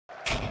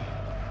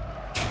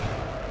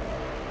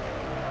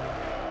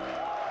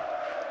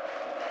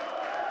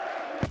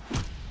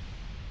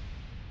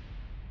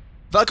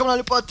Välkomna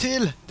allihopa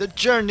till The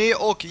Journey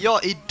och ja,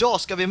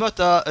 idag ska vi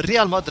möta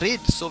Real Madrid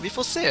så vi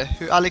får se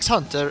hur Alex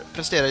Hunter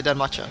presterar i den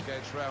matchen.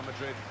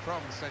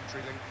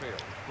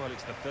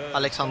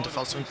 Alex Hunter får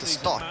alltså inte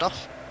starta.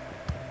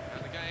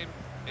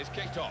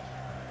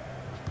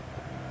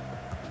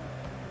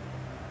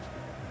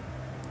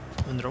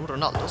 Undrar om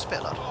Ronaldo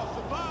spelar.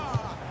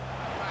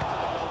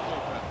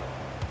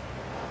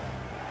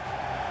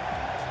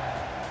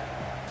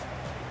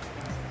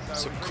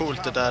 Så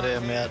coolt det där är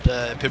med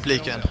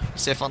publiken.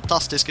 Ser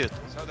fantastiskt ut.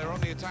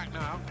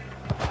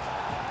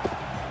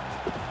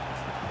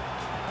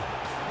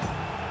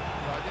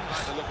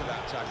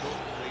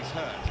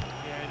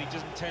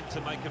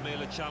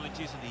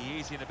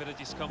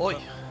 Oj.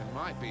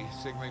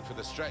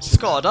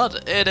 Skadad.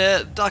 Är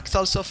det dags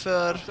alltså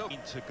för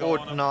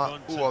ordna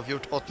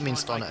oavgjort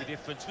åtminstone?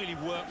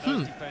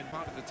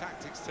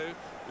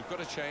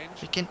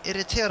 Vilken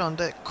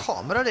irriterande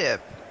kamera det är.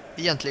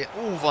 Egentligen,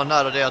 vad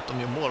nära det är att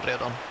de gör mål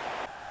redan.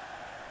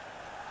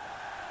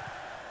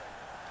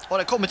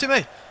 Det kommer till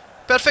mig.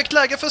 Perfekt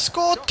läge för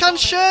skott,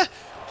 kanske.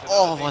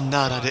 Vad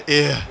nära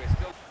det är.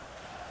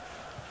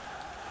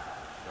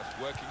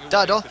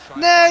 Där då.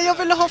 Nej, jag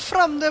ville ha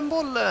fram den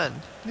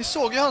bollen. Ni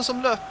såg ju han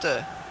som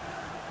löpte.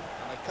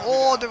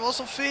 Det var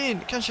så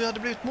fint. Kanske hade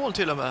blivit mål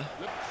till och med.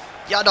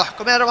 Ja då,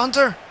 kom igen då,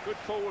 Hunter.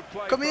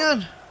 Kom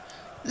igen.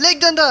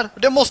 Lägg den där.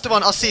 Det måste vara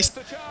en assist.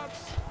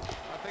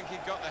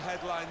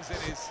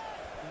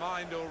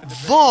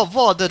 Vad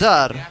var det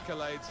där?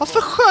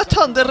 Varför sköt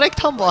han direkt?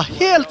 Han var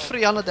helt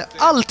fri. Han hade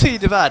all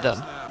tid i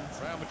världen.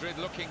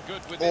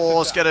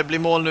 Ska det bli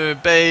mål nu?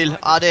 Bale.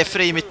 Det är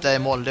fri mitt. Det är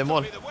mål. Det är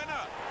mål.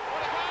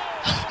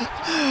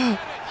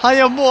 Han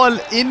gör mål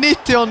i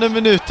 90:e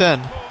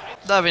minuten.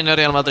 Där vinner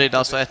Real Madrid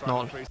alltså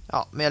 1-0.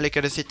 Ja, men jag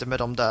lyckades sitta med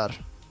dem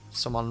där.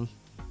 Som man...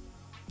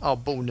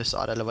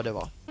 bonusar eller vad det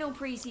var.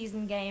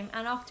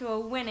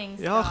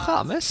 Ja,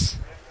 James.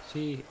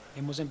 Sí,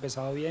 hemos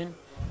empezado bien.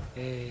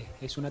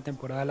 Es una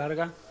temporada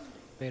larga,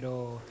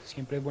 pero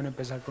siempre es bueno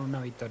empezar con una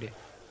victoria.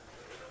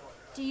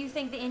 Do you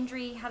think the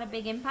injury had a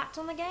big impact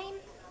on the game?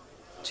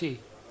 Sí,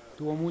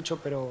 tuvo mucho,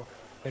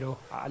 pero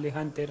Alex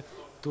Hunter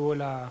tuvo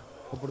la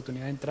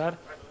oportunidad de entrar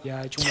y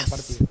ha hecho un buen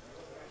partido.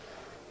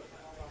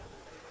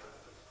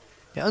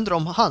 Jag undrar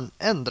om han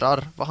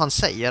ändrar vad han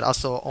säger,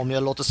 alltså om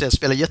jag låter sig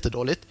spela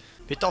jättedåligt.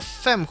 Vi tar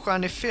 5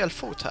 stjärnor i fel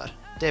fot här.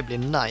 Det blir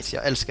nice,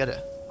 jag älskar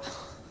det.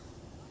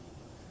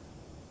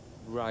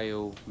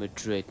 Real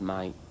Madrid,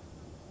 mate.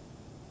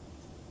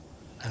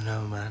 I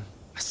know, man.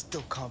 I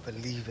still can't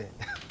believe it.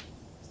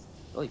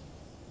 We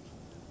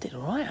did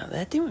all right out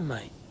there, didn't we,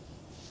 mate?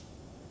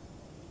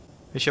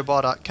 Vi kör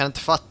bara, kan inte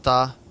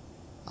fatta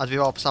att vi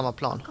var på samma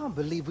plan. I can't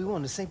believe we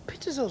won the same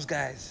pitch as those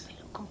guys. They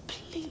look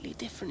completely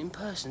different in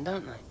person,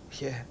 don't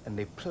they? Yeah, and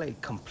they play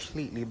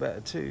completely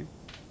better too.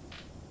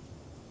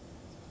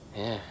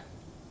 Yeah.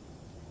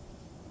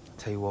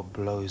 Tell you what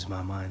blows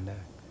my mind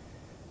though.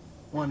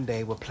 One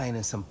day we're playing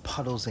in some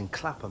puddles in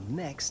Clapham.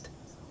 Next,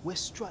 we're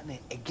strutting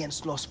it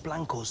against Los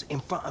Blancos in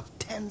front of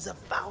tens of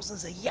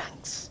thousands of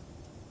Yanks.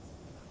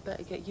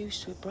 Better get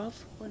used to it, bruv.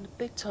 We're in the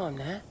big time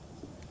now.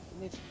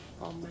 With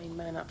our main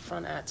man up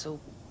front out till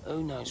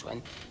who knows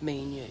when, me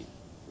and you.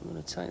 We're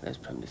going to take those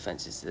prem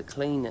defences to the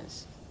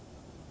cleaners.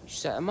 You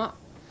set them up.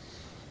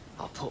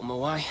 I'll put them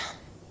away.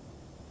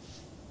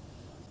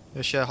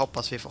 Jag kör,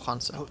 hoppas vi får I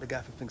chansen. hope the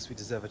gaffer thinks we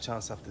deserve a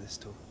chance after this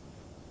tour.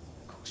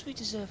 Of course we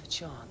deserve a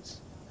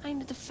chance. Ain't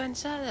the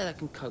defence out there that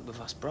can cope with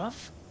us,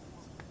 bruv.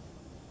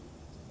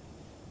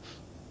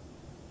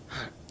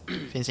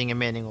 Finns ingen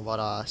mening att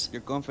vara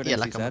Your confidence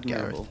is elaka mot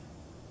Gareth. admirable,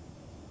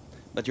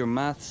 but your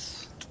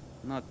maths,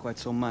 not quite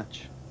so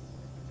much.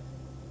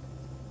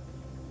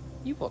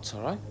 You what,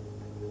 sorry?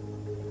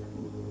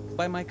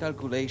 By my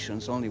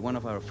calculations, only one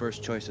of our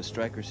first choice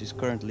strikers is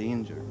currently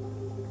injured.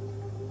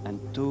 And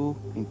 2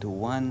 into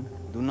 1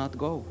 do not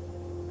go.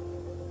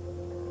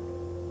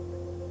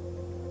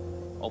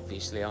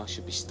 Obviously I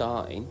should be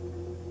starting.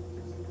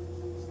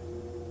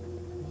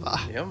 Va?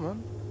 Yeah,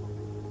 man.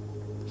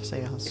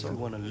 Säger han If we så?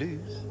 want to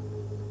lose.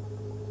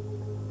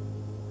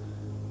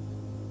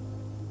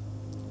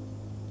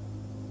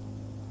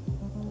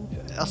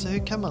 Alltså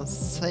hur kan man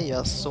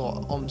säga så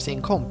om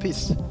sin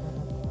kompis?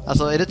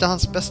 Alltså är det inte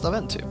hans bästa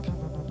vän typ?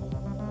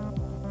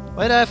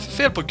 Vad är det här för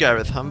fel på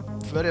Gareth?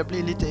 Han börjar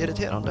bli lite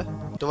irriterande.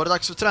 Då var det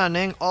dags för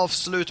träning,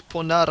 avslut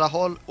på nära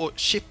håll och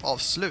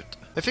chip-avslut.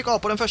 Vi fick A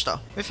på den första.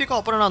 Vi fick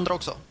A på den andra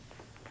också.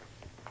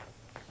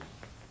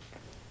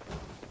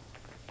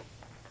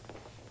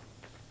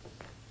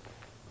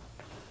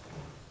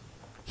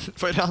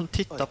 Vad är det han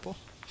tittar på?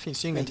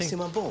 Finns ju Man, you ingenting.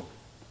 see my ball?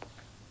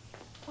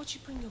 Why'd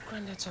you bring your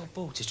granddad's old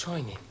ball to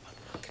training?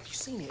 Look, have you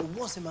seen it? It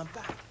was in my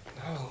bag.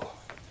 No.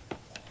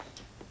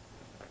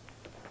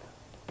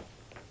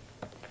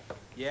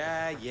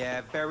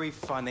 Yeah, very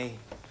funny.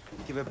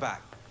 Give it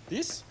back.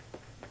 This?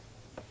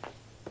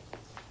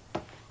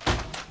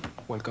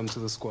 Welcome to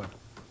the squad.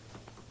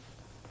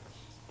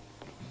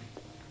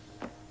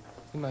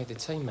 You made the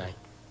team, mate.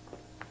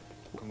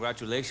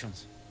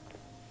 Congratulations.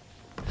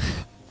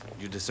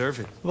 You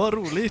deserve it. Vad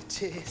roligt.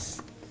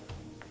 Cheers.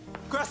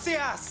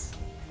 Gracias!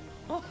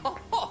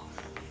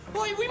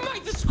 Wait, we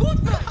made the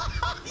squad, man!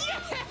 Yeah!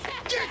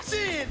 Get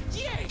in!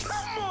 Yes!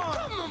 Come on!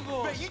 Come on,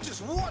 boy! Mate, you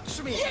just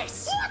watch me!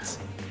 Yes! What?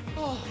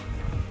 Oh,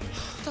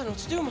 I don't know what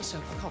to do with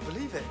myself. I can't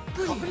believe it.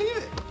 I can't believe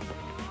it.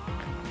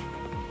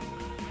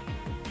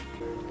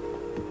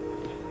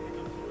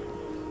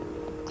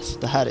 Alltså,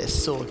 det här är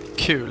så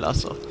kul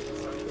alltså.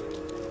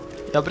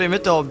 Jag bryr mig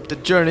inte om The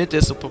Journey inte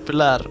är så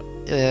populär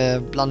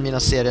bland mina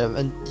serier,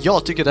 men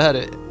jag tycker det här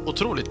är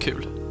otroligt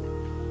kul.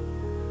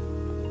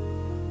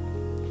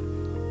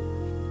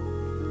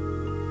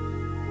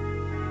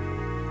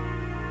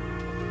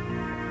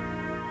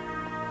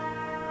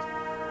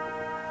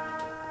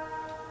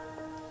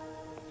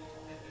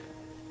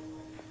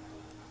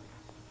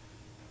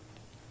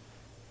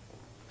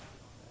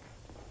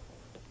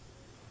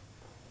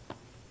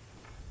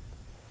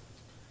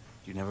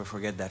 You never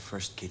forget that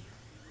first kid.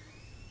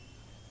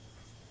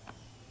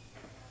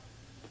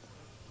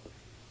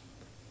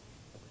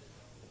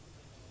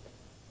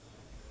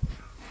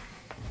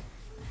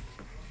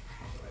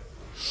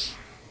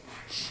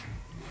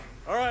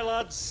 All right,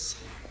 lads.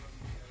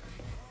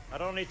 I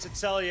don't need to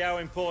tell you how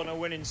important a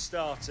winning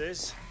start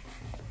is.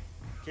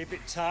 Keep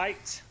it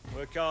tight,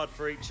 work hard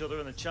for each other,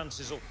 and the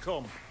chances will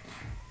come.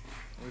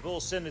 We've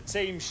all seen the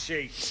team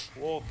sheet.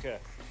 Walker,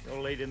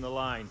 you're leading the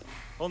line.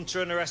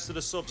 Hunter and the rest of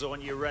the subs, I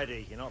want you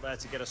ready. You're not there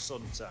to get a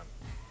suntan.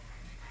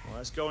 Well,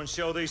 let's go and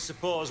show these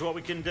supporters what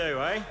we can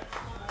do, eh?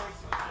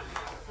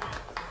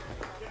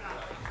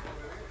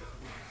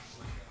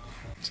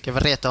 Ska vi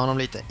reta honom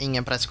lite?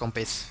 Ingen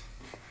presskompis.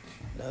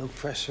 No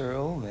pressure at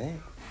all,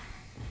 mate.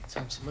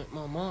 Time to make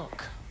my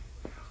mark.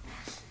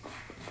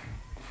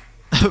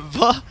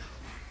 Va?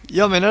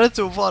 Jag menar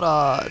inte att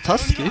vara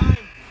taskig.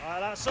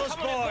 That's us,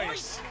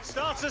 boys.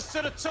 Starters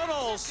to the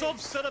tunnel,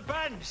 subs to the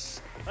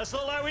bench. Let's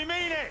look like we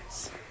mean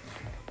it.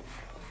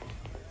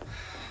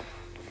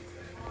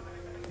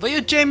 Vad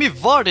gör Jamie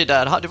Vardy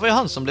där? Det var ju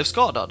han som blev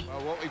skadad.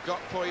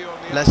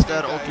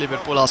 Leicester och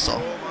Liverpool alltså.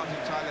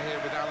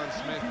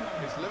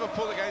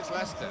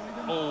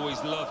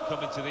 Always love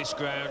coming to this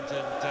ground,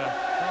 and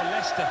well,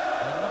 Leicester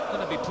are not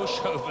going to be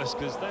pushovers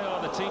because they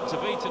are the team to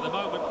beat at the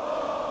moment.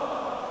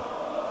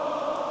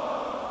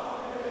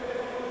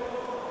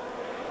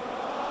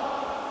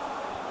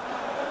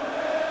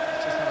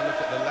 Let's just have a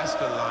look at the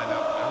Leicester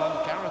lineup.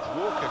 Gareth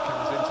Walker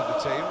comes into the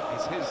team.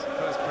 It's his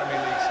first Premier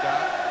League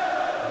start.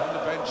 And on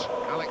the bench,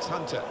 Alex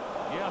Hunter.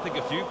 Yeah, I think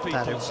a few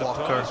people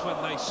surprised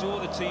when they saw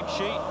the team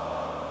sheet.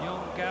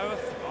 Young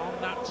Gareth on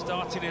that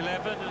starting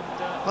 11, and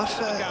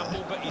varför?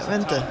 Jag vet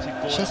inte.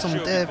 Känns som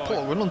det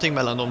pågår någonting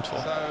mellan de två.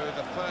 So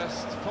the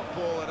first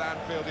football at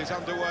Anfield is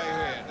underway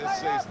here this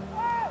season.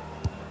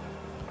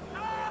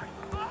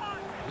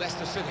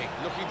 Leicester City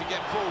looking to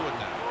get forward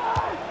now.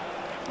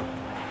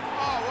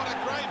 Oh, what a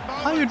great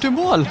moment. Han gjorde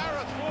mål.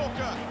 Gareth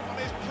Walker on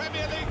his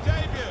Premier League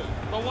debut.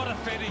 But what a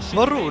finish.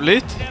 Vad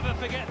roligt. Never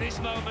forget this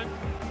moment.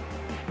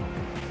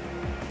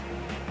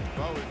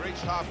 Well, we've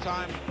reached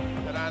half-time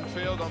at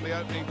Anfield on the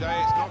opening day.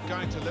 It's not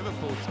going to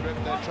Liverpool's script.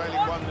 They're trailing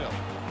 1-0.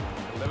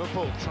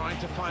 Liverpool trying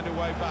to find a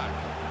way back.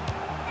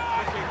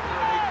 Looking for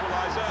an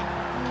equaliser.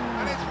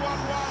 And it's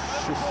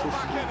 1-1. Liverpool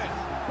back in it.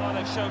 Well,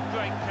 they've shown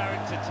great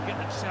character to get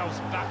themselves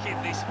back in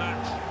this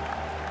match.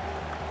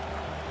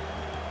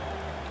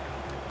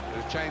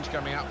 There's change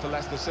coming up for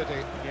Leicester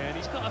City. Yeah, and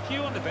he's got a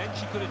few on the bench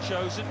he could have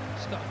chosen.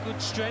 He's got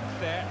good strength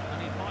there,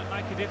 and it might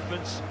make a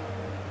difference.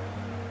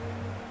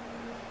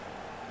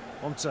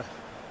 Hunter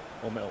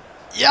or Mill.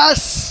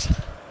 Yes!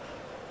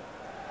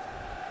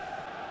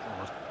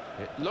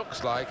 It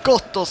looks like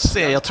Gott att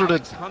se. Jag trodde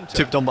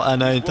typ de bara,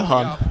 nej, inte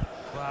han.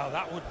 Wow,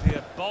 that would be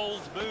a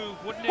bold move,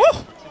 wouldn't it?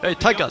 Woo! Jag är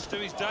taggad. To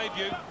his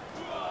debut.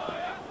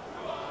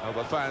 well,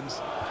 the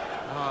fans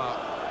are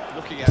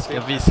looking at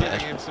him, giving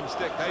him some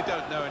stick. They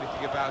don't know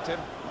anything about him.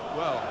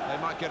 Well, they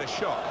might get a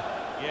shock.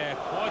 Yeah,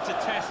 quite a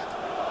test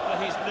for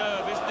his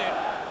nerve, isn't it?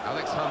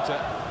 Alex Hunter.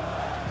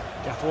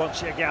 Gaffer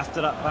wants you to get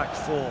after that back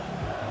four.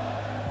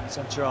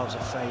 Centre halves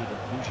are fading.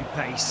 Use your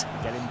pace.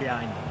 Get in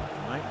behind them,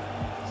 right?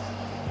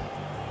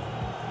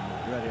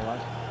 You ready, lad?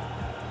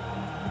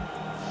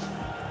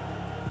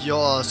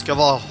 Jag ska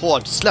vara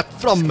hård.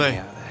 Släpp fram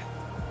mig.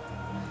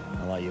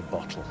 I like your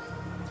bottle.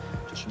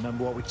 Just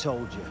remember what we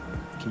told you.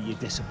 Keep your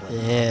discipline.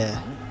 Yeah.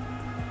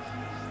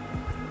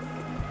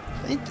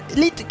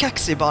 Lite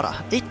kaxig bara.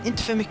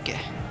 Inte för mycket.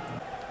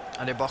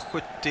 Ja, det är bara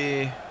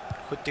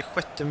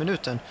 76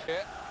 minuten.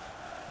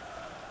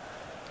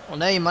 Åh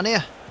nej,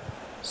 Mané.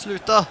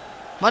 Sluta.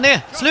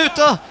 Mané,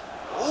 sluta!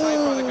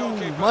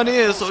 Mané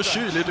är så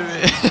kylig du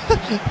är.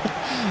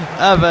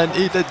 Även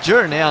i The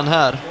Journey är han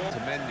här.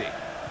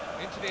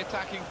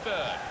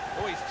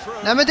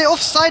 Nej men det är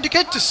offside, du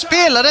kan inte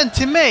spela den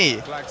till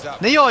mig.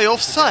 När jag är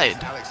offside.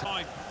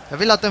 Jag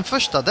vill att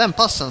den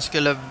passen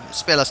skulle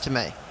spelas till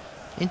mig.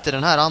 Inte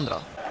den här andra.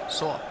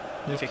 Så,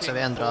 nu fixar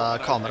vi ändra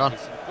kameran.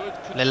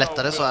 Det blir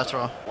lättare så här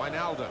tror jag.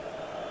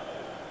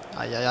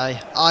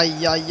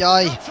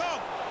 Aj.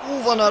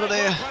 Vad nära det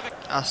är.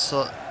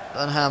 Alltså,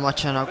 Den här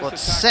matchen har gått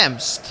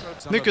sämst.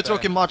 Mycket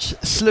tråkig match.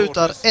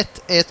 Slutar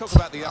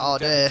 1-1. Ja,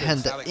 det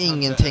hände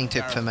ingenting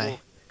typ för mig.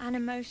 An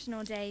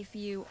emotional day for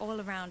you all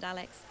around,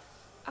 Alex.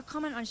 A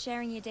comment on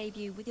sharing your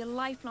debut with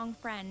your lifelong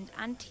friend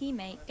and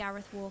teammate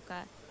Gareth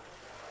Walker.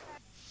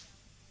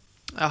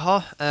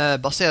 Jaha,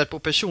 baserat på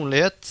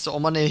personlighet, så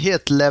om man är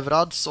helt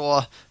leverad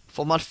så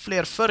får man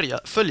fler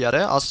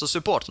följare, alltså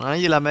supportrarna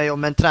gillar mig och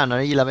men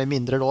tränaren gillar mig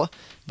mindre då.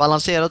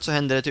 Balanserat så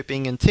händer det typ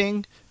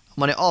ingenting. Om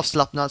man är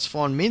avslappnad så får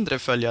man mindre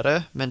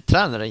följare, men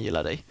tränaren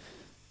gillar dig.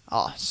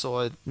 Ja,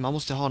 så man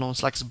måste ha någon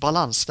slags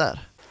balans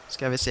där.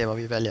 Ska vi se vad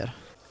vi väljer.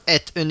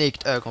 Ett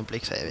unikt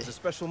ögonblick säger vi. It's a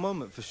special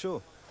moment for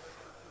sure.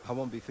 I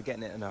won't be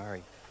forgetting it in a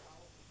hurry.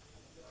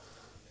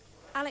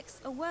 Alex,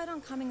 a word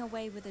on coming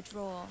away with a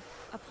draw.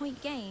 A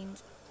point gained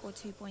or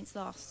 2 points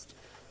lost?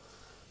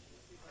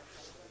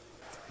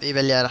 Vi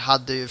väljer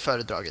hade ju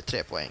föredragit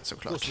 3 poäng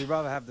såklart. Of course, we'd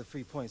rather have the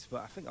 3 points, but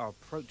I think our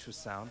approach was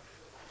sound.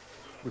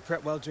 We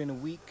prepped well during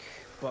the week,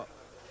 but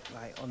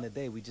like on the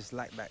day, we just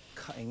lacked that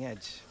cutting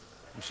edge.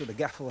 I'm sure the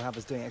gaffer will have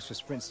us doing extra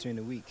sprints during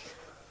the week.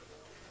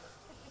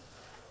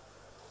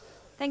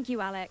 Thank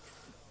you, Alex.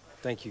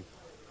 Thank you.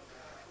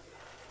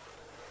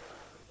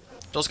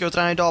 Då ska vi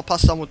träna idag,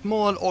 passa mot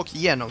mål och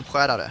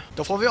genomskära det.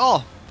 Då får vi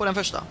A på den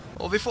första.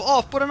 Och vi får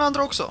A på den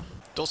andra också.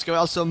 Då ska vi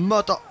alltså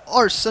möta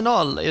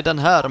Arsenal i den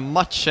här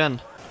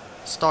matchen.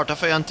 Starta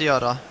får jag inte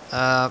göra.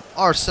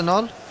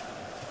 Arsenal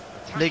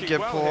ligger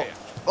på...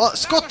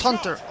 Scott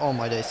Hunter! Oh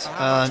my days.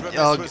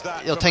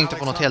 Jag tänkte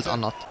på något helt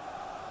annat.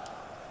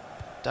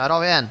 Där har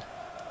vi en.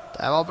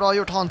 Det var bra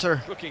gjort, Hunter.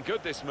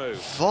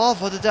 Vad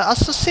var det där?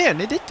 Alltså ser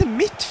ni, det är inte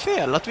mitt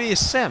fel att vi är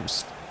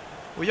sämst.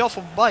 Och jag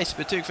får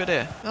bajsbetyg för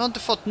det. Jag har inte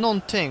fått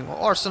någonting.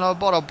 Och Arsenal har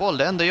bara boll.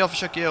 Det enda jag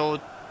försöker är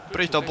att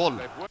bryta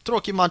boll.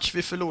 Tråkig match,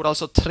 vi förlorar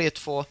alltså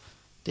 3-2.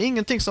 Det är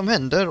ingenting som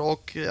händer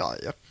och ja,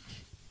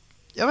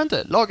 jag vet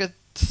inte, laget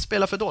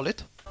spelar för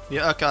dåligt. Vi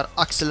ökar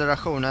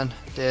accelerationen,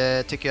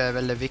 det tycker jag är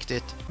väldigt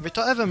viktigt. Vi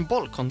tar även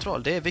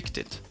bollkontroll, det är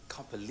viktigt.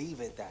 Can't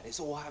believe it, Dad.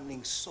 It's all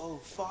happening so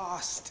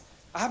fast.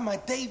 I have my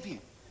debut.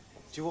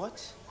 Did you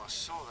watch? I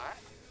saw that.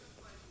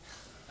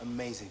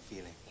 Amazing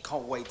feeling.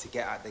 Can't wait to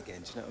get out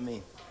again. Do you know what I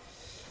mean?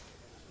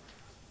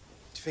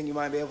 Do you think you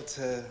might be able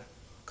to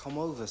come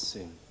over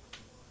soon?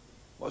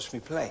 Watch me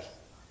play.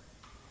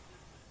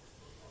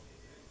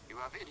 You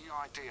have any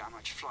idea how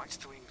much flights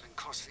to England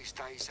cost these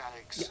days,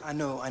 Alex? Yeah,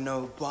 I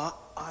know, but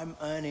I'm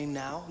earning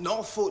now. Not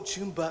a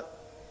fortune, but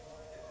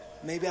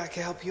maybe I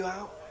can help you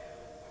out.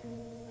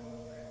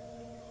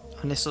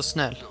 Han är så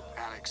snäll. Look,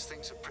 Alex,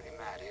 things are pretty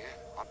mad here.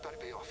 I'd better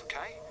be off,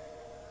 okay?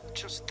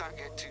 Just don't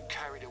get too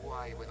carried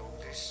away with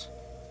all this.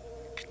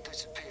 You can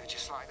disappear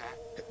just like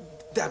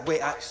that. Dad,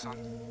 wait, Bye,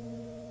 son.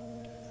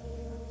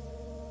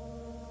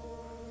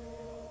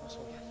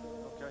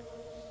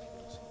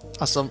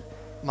 Alltså,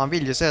 man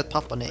vill ju säga att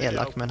pappan är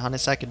elak, men han är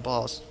säkert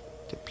bara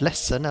typ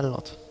ledsen eller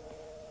något.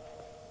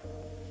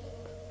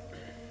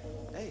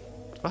 Hey.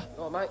 Va?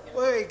 Oh, mate.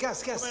 Wait,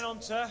 Gas. Come in,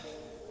 Hunter.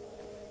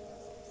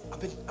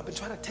 I've been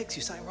trying to text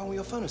you. Something wrong with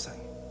your phone or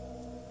something?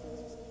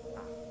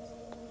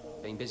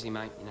 Been busy,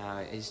 mate. You know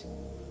how it is.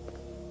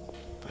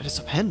 Vad är det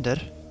som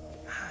händer?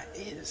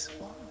 It is.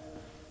 What?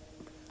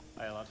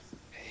 Hey, lad.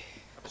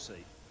 Have a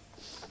seat.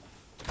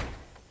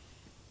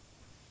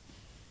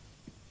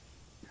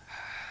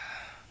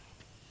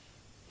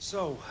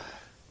 So,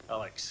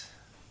 Alex,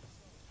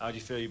 how do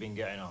you feel you've been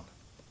getting on?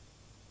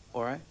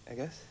 All right, I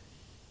guess.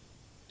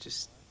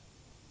 Just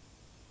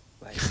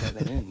like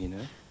settling in, you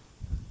know.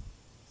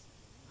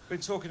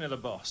 Been talking to the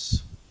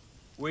boss.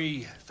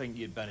 We think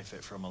you'd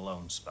benefit from a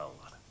loan spell,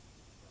 lad.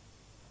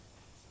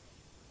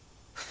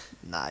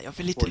 Nej, jag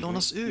vill inte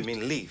lånas ut. You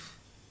mean leave?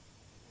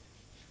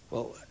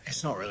 Well,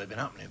 it's not really been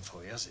happening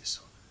for you, has it,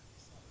 son?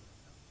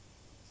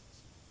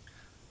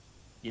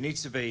 You need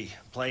to be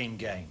playing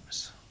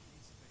games,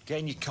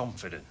 getting your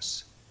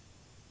confidence.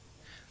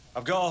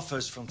 I've got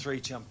offers from 3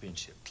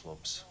 championship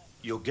clubs.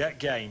 You'll get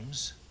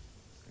games,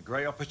 a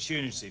great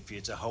opportunity for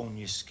you to hone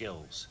your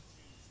skills.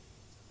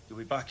 You'll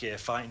be back here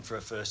fighting for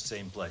a first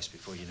team place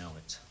before you know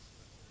it.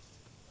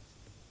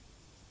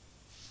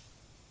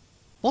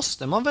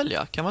 Måste man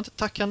välja? Kan man inte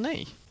tacka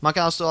nej? Man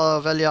kan alltså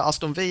välja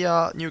Aston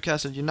Villa,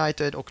 Newcastle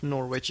United och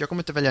Norwich. Jag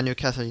kommer inte välja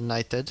Newcastle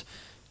United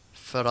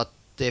för att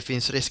det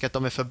finns risk att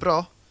de är för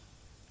bra.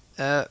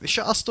 Vi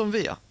kör Aston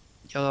Villa.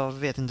 Jag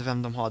vet inte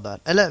vem de har där.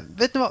 Eller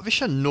vet ni vad? Vi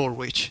kör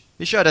Norwich.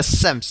 Vi kör det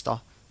sämsta.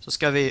 Så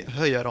ska vi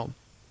höja dem.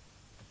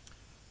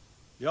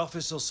 The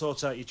office will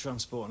sort out your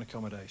transport and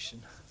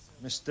accommodation.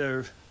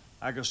 Mr.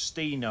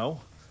 Agostino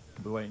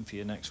will be waiting for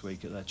you next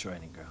week at their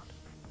training ground.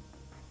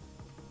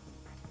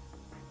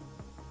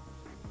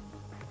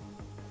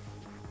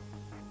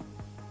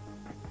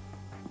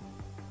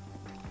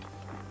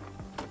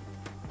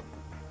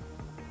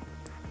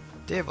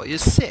 Det var ju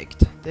segt.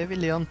 Det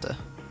ville jag inte.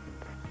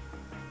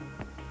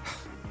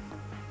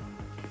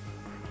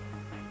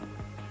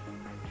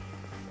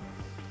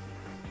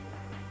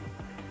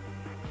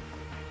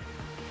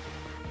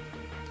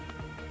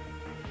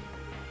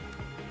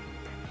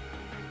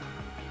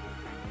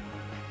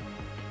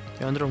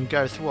 Jag undrar om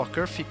Gareth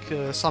Walker fick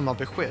samma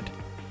besked.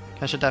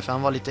 Kanske därför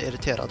han var lite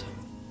irriterad.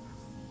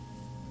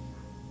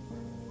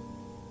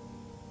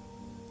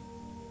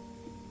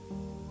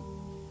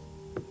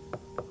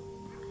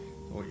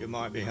 Thought you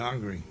might be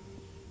hungry.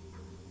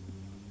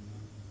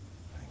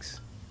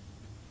 Thanks.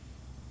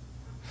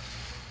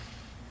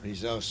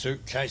 These old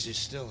suitcases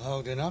still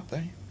holding up,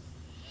 eh?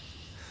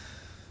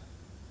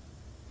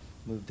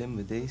 Moved in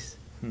with these.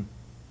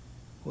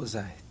 What was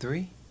I,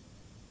 3?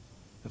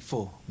 Or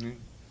 4?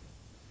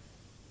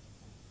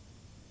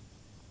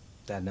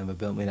 Dad never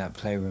built me that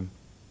playroom.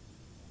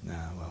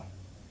 Nah, well,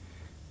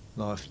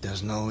 life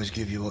doesn't always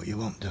give you what you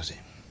want, does it?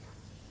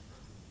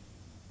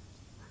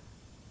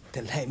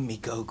 They're letting me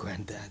go,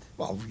 Granddad.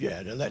 Well,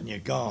 yeah, they're letting you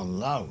go on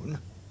loan.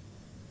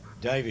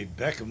 David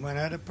Beckham went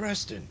out of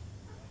Preston.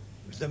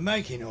 It was the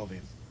making of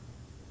him.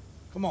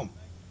 Come on,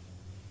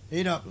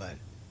 eat up, lad.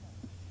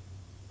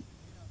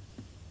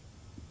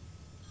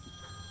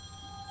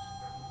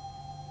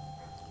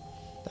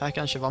 Det här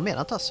kanske var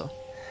menat alltså.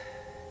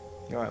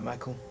 You alright,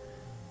 Michael?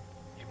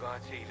 You buy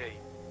TV.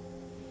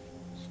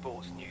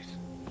 Sports news.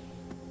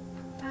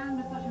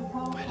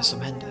 Vad är det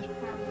som händer?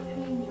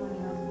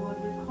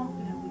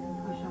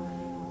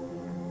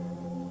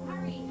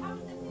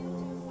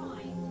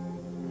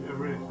 Yeah,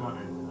 really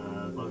excited.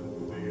 Buzzing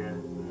to be here.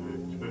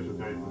 Special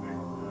day for me.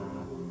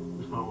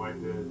 Just can't wait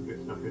to get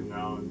stuck in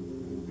now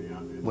and be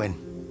out there. When?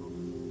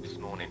 This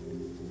morning.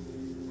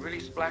 Really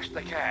splashed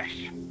the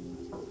cash.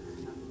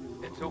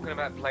 They're talking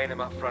about playing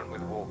him up front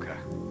with Walker.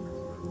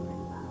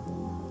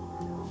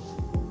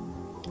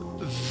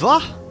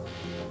 Va?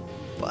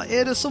 Vad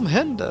är det som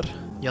händer?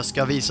 Jag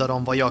ska visa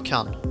dem vad jag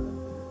kan.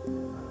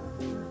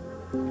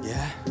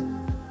 Yeah?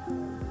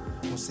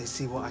 Once they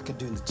see what I can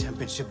do in the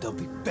championship, they'll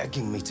be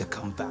begging me to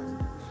come back.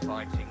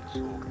 Fighting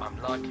talk. I'm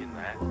liking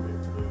that.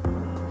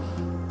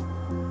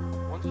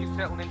 Once you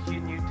settle into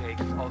your new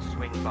digs, I'll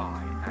swing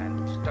by.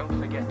 And don't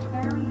forget to...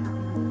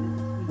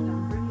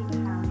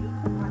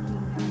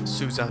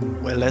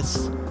 Susan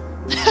Willis.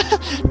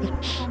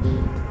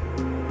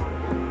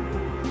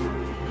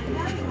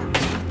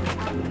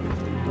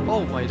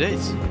 Oh my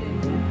days.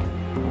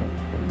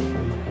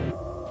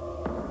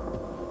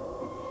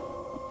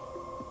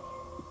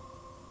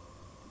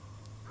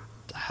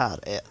 Det här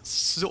är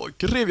så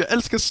grymt. Jag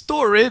älskar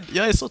storyn.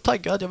 Jag är så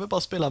taggad. Jag vill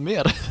bara spela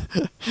mer.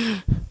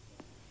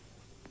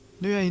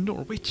 Nu är jag i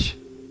Norwich.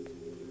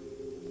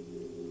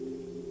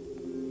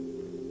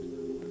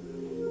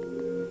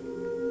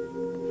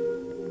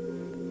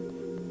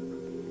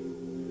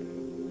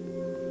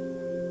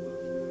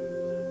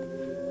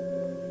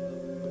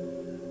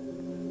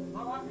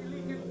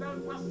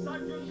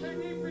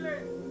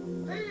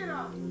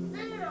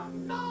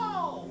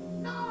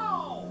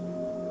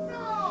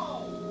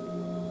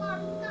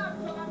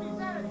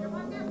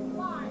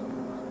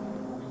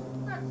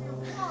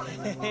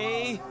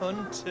 Hey,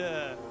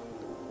 Hunter.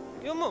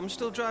 Your mum's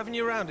still driving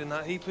you around in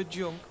that heap of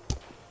junk?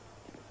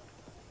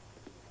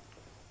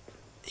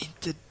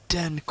 Inte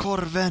den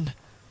korven.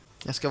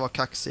 Jag ska vara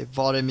kaxig.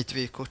 Var är mitt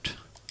vykort?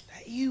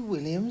 That you,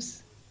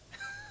 Williams?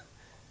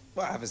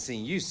 Well, I haven't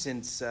seen you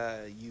since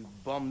you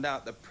bombed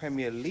out the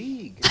Premier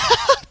League.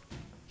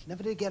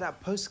 Never did get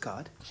that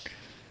postcard.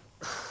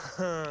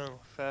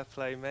 Fair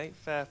play, mate.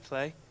 Fair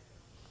play.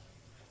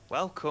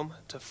 Welcome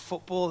to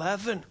football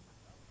heaven.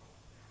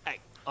 Hey,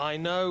 I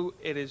know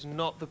it is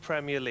not the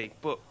Premier League,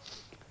 but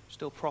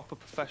still proper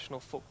professional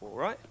football,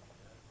 right?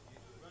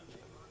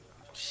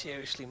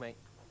 Seriously, mate.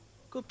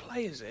 Good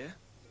players here.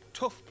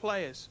 Tough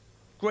players.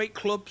 Great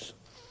clubs.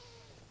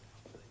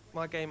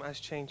 My game has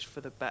changed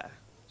for the better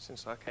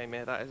since I came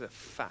here. That is a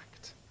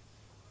fact.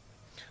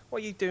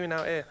 What are you doing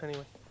out here,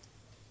 anyway?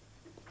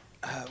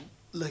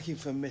 Looking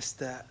for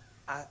Mr.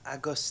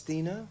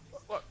 Agostino.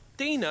 What?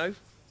 Dino?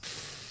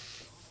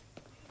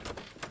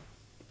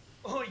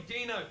 Oi,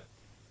 Dino!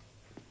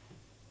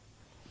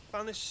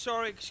 Found this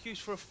sorry excuse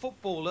for a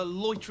footballer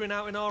loitering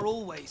out in our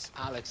hallways.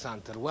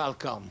 Alexander,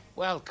 welcome,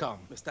 welcome.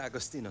 Mr.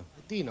 Agostino.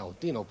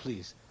 Dino,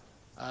 please.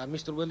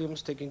 Mr.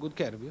 Williams taking good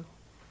care of you?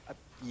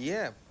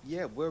 Yeah,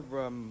 we're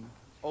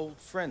old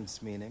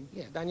friends, me and him.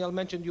 Yeah, Daniel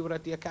mentioned you were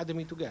at the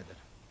academy together.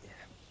 Yeah.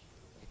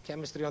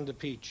 Chemistry on the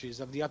pitch is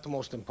of the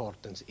utmost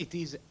importance. It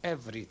is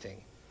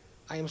everything.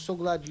 I am so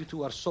glad you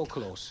two are so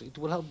close. It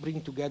will help bring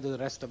together the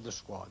rest of the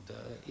squad.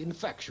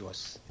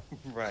 Infectious.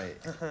 Right.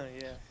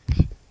 Yeah.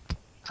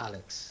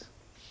 Alex,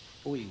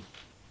 we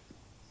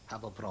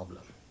have a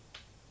problem.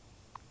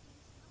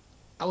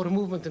 Our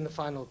movement in the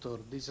final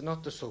third is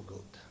not so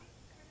good,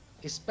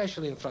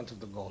 especially in front of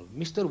the goal.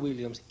 Mr.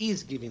 Williams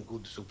is giving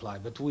good supply,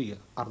 but we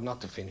are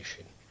not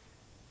finishing.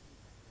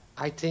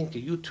 I think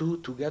you two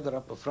together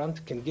up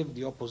front can give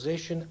the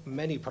opposition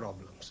many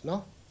problems,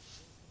 no?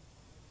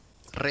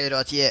 Redo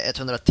att ge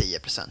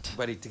 110%.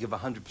 Ready to give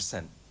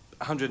 100%.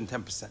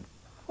 110%.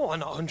 Why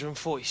not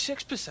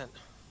 146%?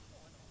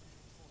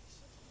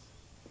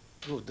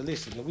 Good,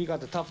 listen, we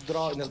got a tough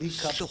draw in the League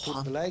Cup to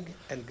put the leg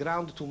and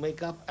ground to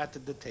make up at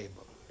the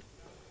table.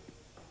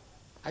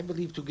 I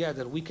believe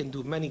together we can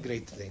do many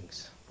great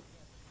things.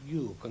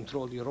 You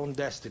control your own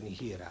destiny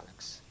here,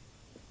 Alex.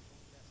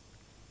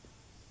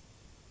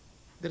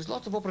 There's a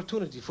lot of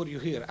opportunity for you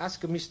here.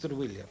 Ask Mr.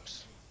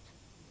 Williams.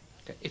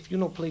 Okay. If you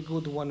don't play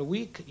good 1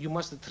 week, you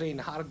must train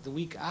hard the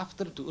week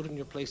after to earn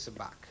your place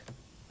back.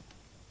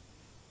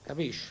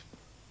 Capish?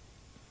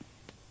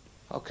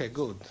 Okay,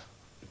 good.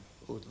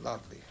 Good,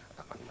 lovely.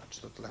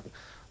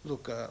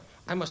 Look,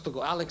 I must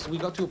go. Alex, we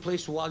got you a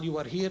place while you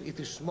are here. It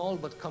is small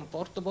but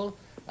comfortable.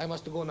 I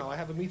must go now. I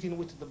have a meeting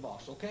with the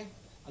boss, okay?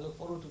 I look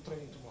forward to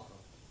training tomorrow.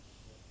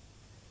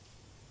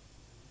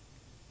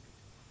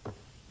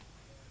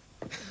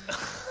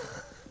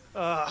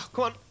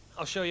 Come on,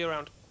 I'll show you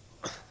around.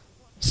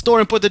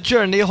 Storyn på The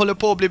Journey håller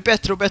på att bli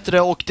bättre och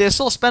bättre och det är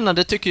så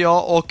spännande tycker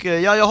jag och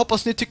ja, jag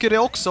hoppas ni tycker det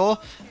också.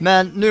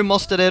 Men nu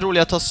måste det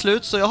roliga ta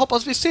slut så jag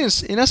hoppas vi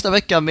syns i nästa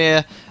vecka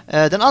med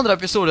den andra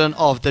episoden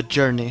av The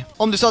Journey.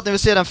 Om du sa att ni vill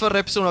se den förra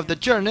episoden av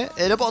The Journey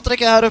är det bara att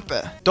trycka här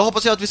uppe. Då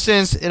hoppas jag att vi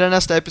syns i den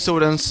nästa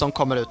episoden som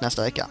kommer ut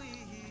nästa vecka.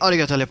 Ha det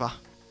gött allihopa!